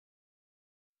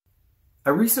I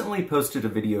recently posted a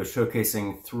video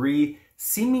showcasing 3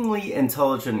 seemingly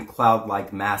intelligent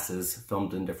cloud-like masses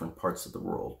filmed in different parts of the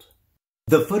world.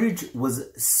 The footage was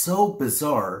so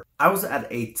bizarre, I was at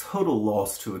a total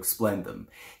loss to explain them,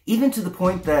 even to the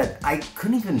point that I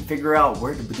couldn't even figure out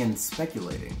where to begin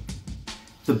speculating.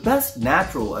 The best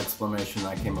natural explanation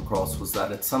I came across was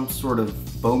that it's some sort of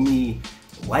foamy,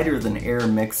 lighter-than-air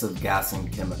mix of gas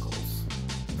and chemicals.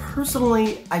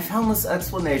 Personally, I found this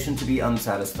explanation to be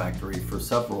unsatisfactory for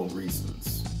several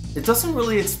reasons. It doesn't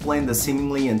really explain the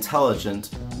seemingly intelligent,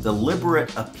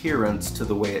 deliberate appearance to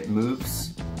the way it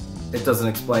moves. It doesn't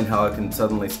explain how it can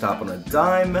suddenly stop on a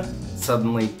dime,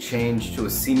 suddenly change to a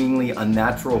seemingly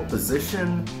unnatural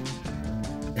position.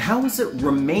 How is it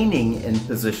remaining in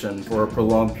position for a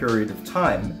prolonged period of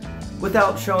time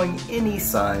without showing any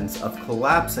signs of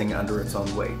collapsing under its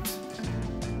own weight?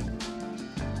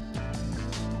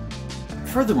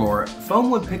 Furthermore, foam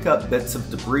would pick up bits of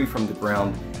debris from the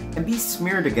ground and be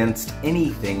smeared against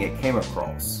anything it came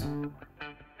across.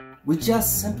 We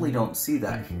just simply don't see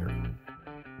that here.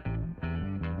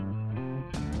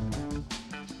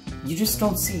 You just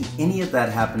don't see any of that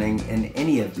happening in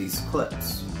any of these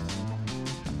clips.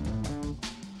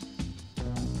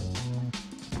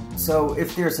 So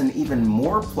if there's an even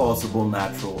more plausible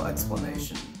natural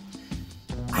explanation,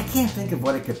 I can't think of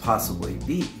what it could possibly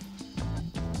be.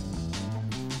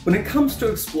 When it comes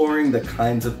to exploring the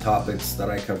kinds of topics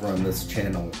that I cover on this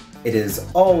channel, it is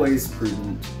always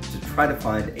prudent to try to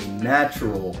find a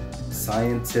natural,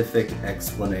 scientific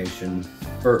explanation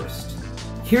first.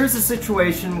 Here's a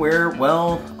situation where,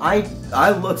 well,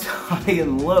 I looked high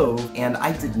and low and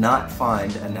I did not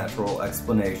find a natural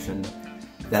explanation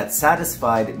that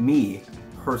satisfied me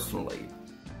personally.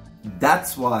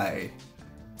 That's why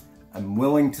I'm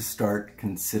willing to start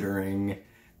considering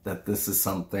that this is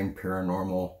something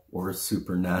paranormal or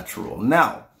supernatural.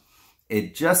 Now,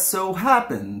 it just so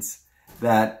happens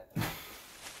that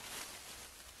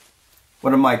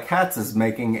one of my cats is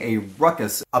making a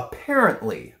ruckus.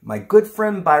 Apparently, my good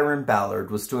friend Byron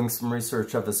Ballard was doing some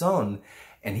research of his own,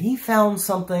 and he found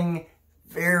something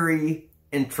very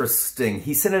interesting.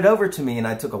 He sent it over to me and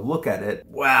I took a look at it.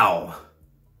 Wow.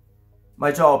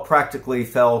 My jaw practically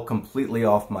fell completely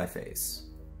off my face.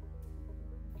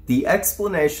 The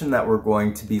explanation that we're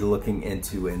going to be looking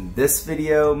into in this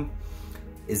video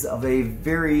is of a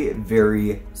very,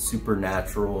 very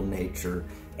supernatural nature,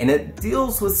 and it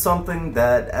deals with something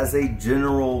that, as a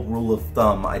general rule of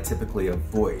thumb, I typically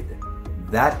avoid.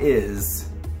 That is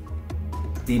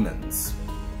demons.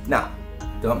 Now,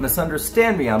 don't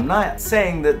misunderstand me, I'm not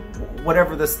saying that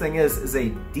whatever this thing is a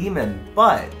demon,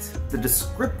 but the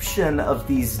description of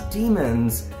these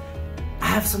demons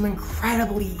have some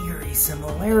incredibly eerie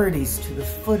similarities to the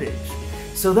footage.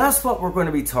 So that's what we're going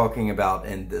to be talking about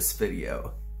in this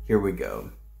video. Here we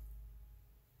go.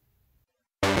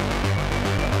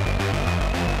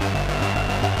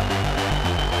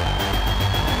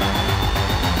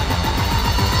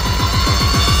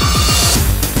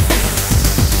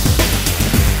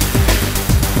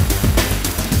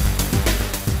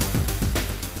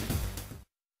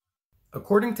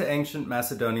 According to ancient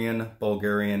Macedonian,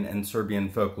 Bulgarian, and Serbian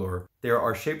folklore, there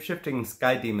are shape-shifting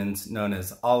sky demons known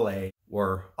as HALE,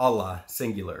 or Allah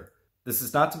singular. This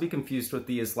is not to be confused with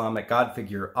the Islamic god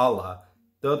figure Allah,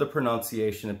 though the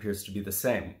pronunciation appears to be the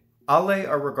same. HALE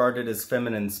are regarded as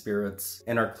feminine spirits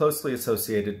and are closely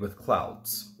associated with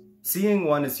clouds. Seeing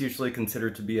one is usually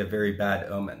considered to be a very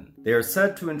bad omen. They are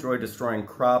said to enjoy destroying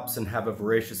crops and have a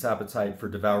voracious appetite for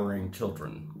devouring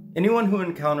children. Anyone who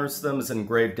encounters them is in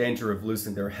grave danger of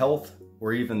losing their health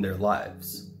or even their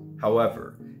lives.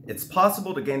 However, it's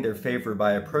possible to gain their favor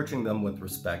by approaching them with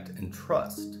respect and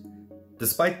trust.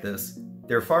 Despite this,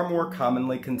 they're far more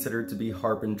commonly considered to be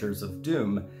harbingers of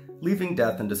doom, leaving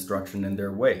death and destruction in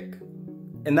their wake.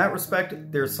 In that respect,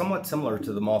 they're somewhat similar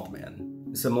to the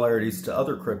Mothman. Similarities to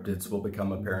other cryptids will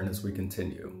become apparent as we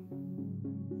continue.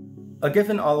 A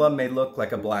given Allah may look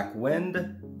like a black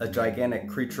wind, a gigantic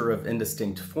creature of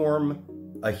indistinct form,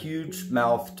 a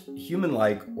huge-mouthed,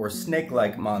 human-like or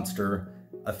snake-like monster,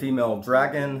 a female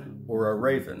dragon, or a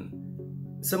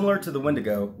raven. Similar to the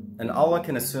Wendigo, an Allah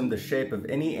can assume the shape of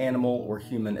any animal or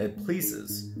human it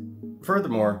pleases.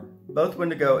 Furthermore, both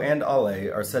Wendigo and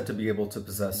HALE are said to be able to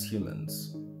possess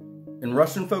humans. In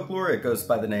Russian folklore, it goes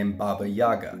by the name Baba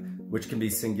Yaga, which can be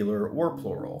singular or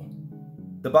plural.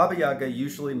 The Baba Yaga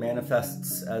usually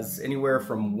manifests as anywhere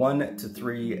from 1 to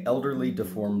 3 elderly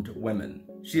deformed women.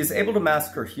 She is able to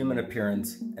mask her human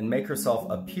appearance and make herself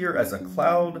appear as a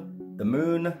cloud, the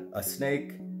moon, a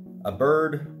snake, a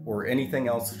bird, or anything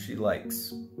else she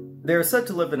likes. They are said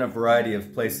to live in a variety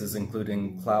of places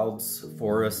including clouds,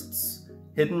 forests,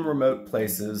 hidden remote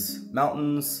places,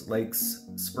 mountains, lakes,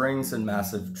 springs, and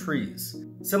massive trees.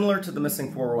 Similar to the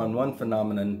missing 411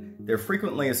 phenomenon, they're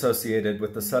frequently associated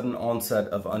with the sudden onset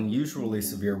of unusually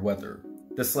severe weather.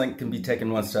 This link can be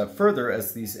taken one step further,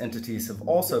 as these entities have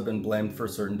also been blamed for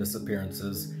certain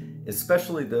disappearances,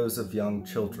 especially those of young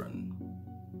children.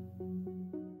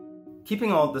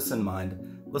 Keeping all this in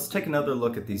mind, let's take another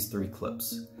look at these three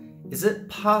clips. Is it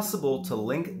possible to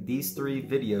link these three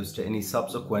videos to any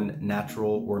subsequent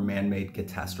natural or man-made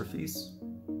catastrophes?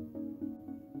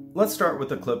 Let's start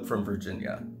with a clip from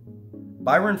Virginia.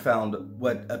 Byron found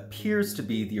what appears to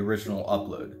be the original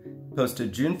upload.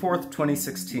 Posted June 4th,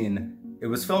 2016, it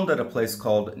was filmed at a place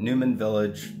called Newman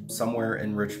Village, somewhere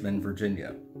in Richmond,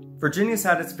 Virginia. Virginia's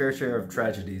had its fair share of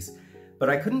tragedies, but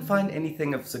I couldn't find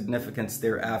anything of significance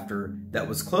thereafter that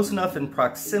was close enough in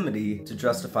proximity to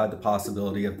justify the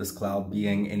possibility of this cloud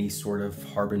being any sort of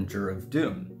harbinger of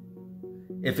doom.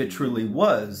 If it truly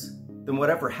was, then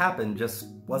whatever happened just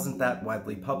wasn't that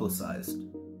widely publicized.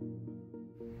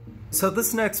 So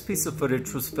this next piece of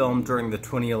footage was filmed during the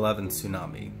 2011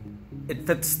 tsunami. It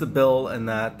fits the bill in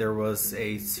that there was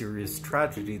a serious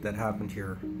tragedy that happened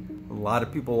here. A lot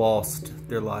of people lost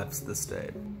their lives this day.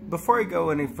 Before I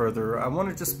go any further, I want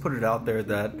to just put it out there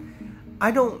that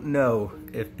I don't know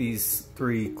if these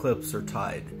three clips are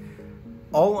tied.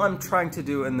 All I'm trying to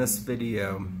do in this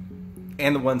video,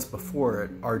 and the ones before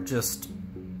it, are just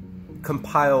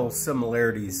compile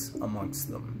similarities amongst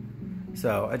them.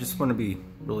 So I just want to be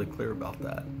really clear about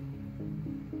that.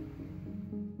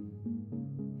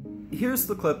 Here's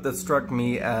the clip that struck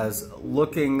me as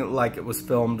looking like it was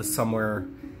filmed somewhere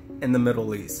in the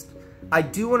Middle East. I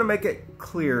do want to make it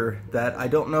clear that I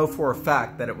don't know for a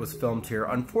fact that it was filmed here.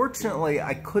 Unfortunately,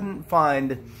 I couldn't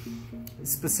find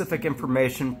specific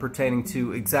information pertaining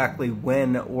to exactly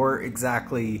when or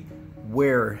exactly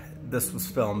where this was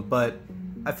filmed, but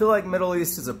I feel like Middle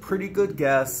East is a pretty good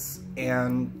guess,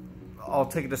 and I'll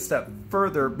take it a step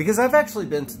further because I've actually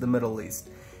been to the Middle East,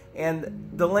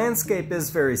 and the landscape is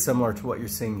very similar to what you're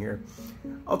seeing here.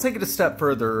 I'll take it a step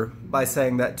further by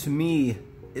saying that to me,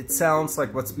 it sounds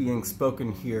like what's being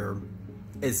spoken here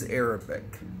is Arabic.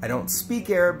 I don't speak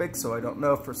Arabic, so I don't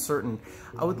know for certain.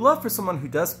 I would love for someone who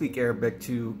does speak Arabic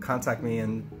to contact me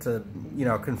and to,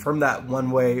 confirm that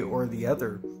one way or the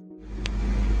other.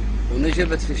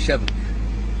 ونجبت في الشبك.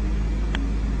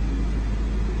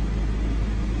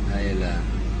 هاي لا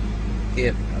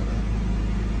كيف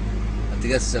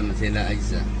تقسمت إلى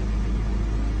أجزاء.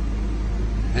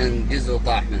 الحين جزء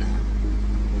طاح منها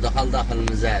ودخل داخل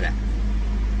المزارع.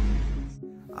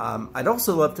 I'd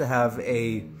also love to have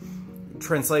a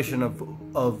translation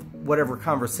of whatever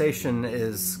conversation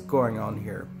is going on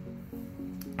here,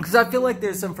 because I feel like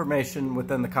there's information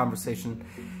within the conversation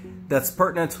that's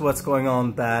pertinent to what's going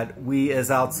on that we as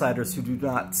outsiders who do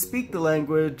not speak the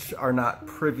language are not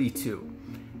privy to.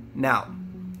 Now,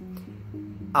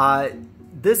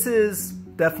 this is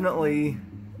definitely,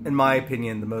 in my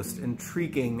opinion, the most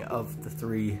intriguing of the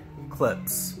three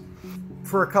clips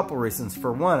for a couple reasons.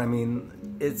 For one, I mean,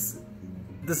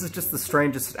 this is just the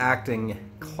strangest acting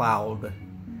cloud.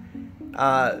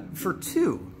 For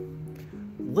two,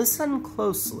 listen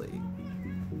closely.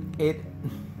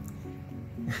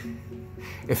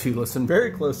 If you listen very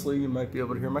closely, you might be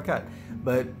able to hear my cat.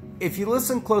 But if you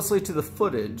listen closely to the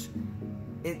footage,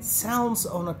 it sounds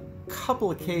on a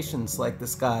couple occasions like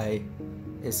this guy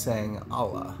is saying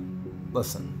Allah.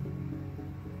 Listen.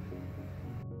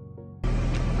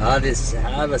 هذه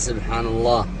السحابة سبحان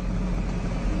الله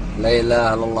لا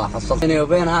إله إلا الله حصلت بيني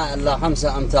وبينها إلا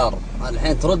 5 أمتار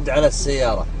الحين ترد على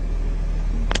السيارة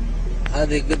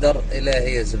هذه قدر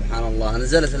إلهية سبحان الله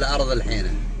نزلت الأرض الحين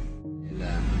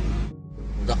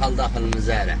ودخل داخل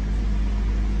المزارع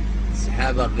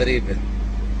سحابة غريبة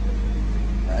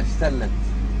اشتلت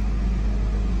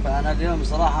فأنا اليوم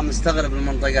صراحة مستغرب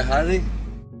المنطقة هذه.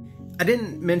 I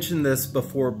didn't mention this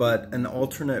before, but an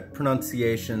alternate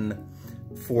pronunciation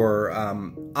for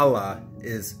Allah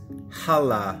is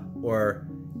HALA or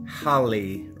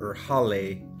HALI or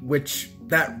HALE, which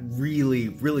that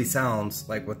really sounds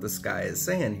like what this guy is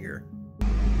saying here.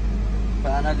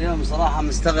 فأنا اليوم صراحة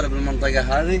مستغرب المنطقة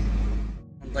هذه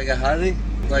المنطقة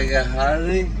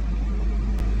هذه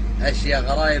أشياء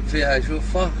غرايب فيها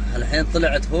أشوفها الحين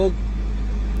طلعت فوق.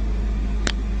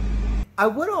 I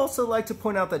would also like to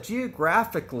point out that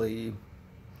geographically,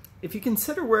 if you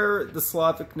consider where the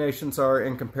Slavic nations are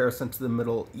in comparison to the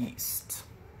Middle East,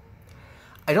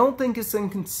 I don't think it's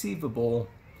inconceivable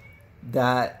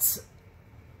that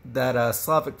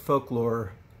Slavic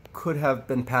folklore could have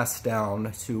been passed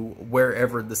down to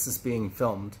wherever this is being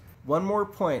filmed. One more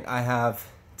point I have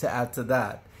to add to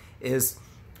that is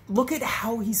look at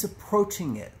how he's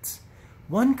approaching it.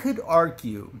 One could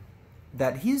argue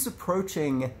that he's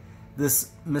approaching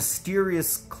this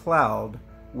mysterious cloud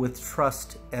with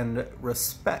trust and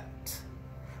respect,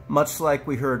 much like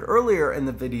we heard earlier in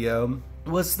the video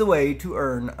was the way to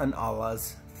earn an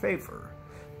Allah's favor,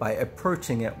 by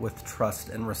approaching it with trust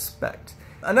and respect.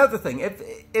 Another thing,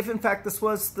 if in fact this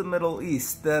was the Middle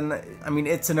East, then, I mean,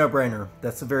 it's a no-brainer.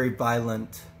 That's a very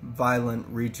violent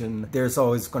region. There's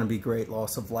always going to be great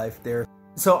loss of life there.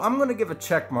 So I'm going to give a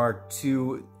check mark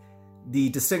to the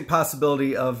distinct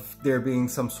possibility of there being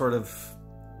some sort of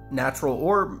natural,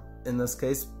 or in this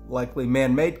case, likely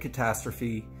man-made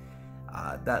catastrophe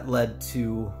that led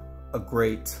to a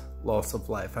great loss of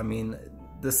life. I mean,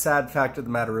 the sad fact of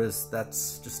the matter is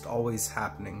that's just always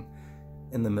happening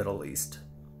in the Middle East.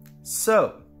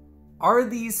 So, are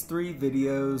these 3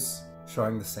 videos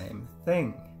showing the same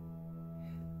thing?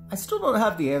 I still don't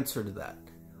have the answer to that.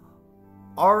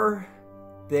 Are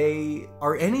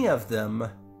any of them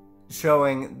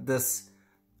showing this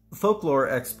folklore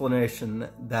explanation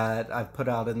that I've put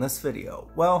out in this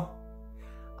video? Well,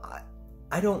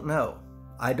 I don't know.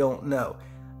 I don't know.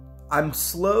 I'm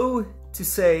slow to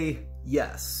say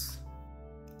yes.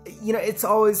 You know, it's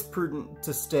always prudent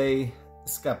to stay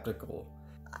skeptical.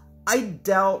 I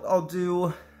doubt I'll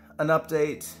do an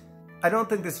update. I don't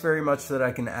think there's very much that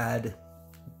I can add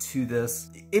to this.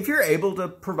 If you're able to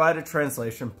provide a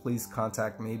translation, please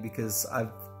contact me, because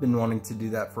I've been wanting to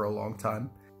do that for a long time.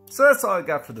 So that's all I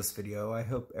got for this video. I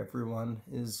hope everyone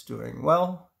is doing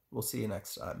well. We'll see you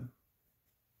next time.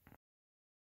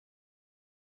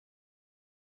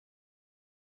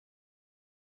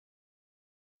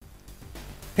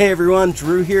 Hey everyone,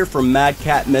 Drew here from Mad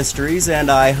Cat Mysteries,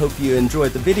 and I hope you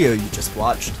enjoyed the video you just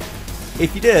watched.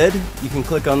 If you did, you can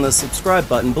click on the subscribe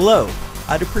button below.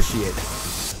 I'd appreciate it.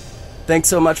 Thanks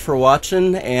so much for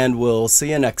watching, and we'll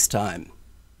see you next time.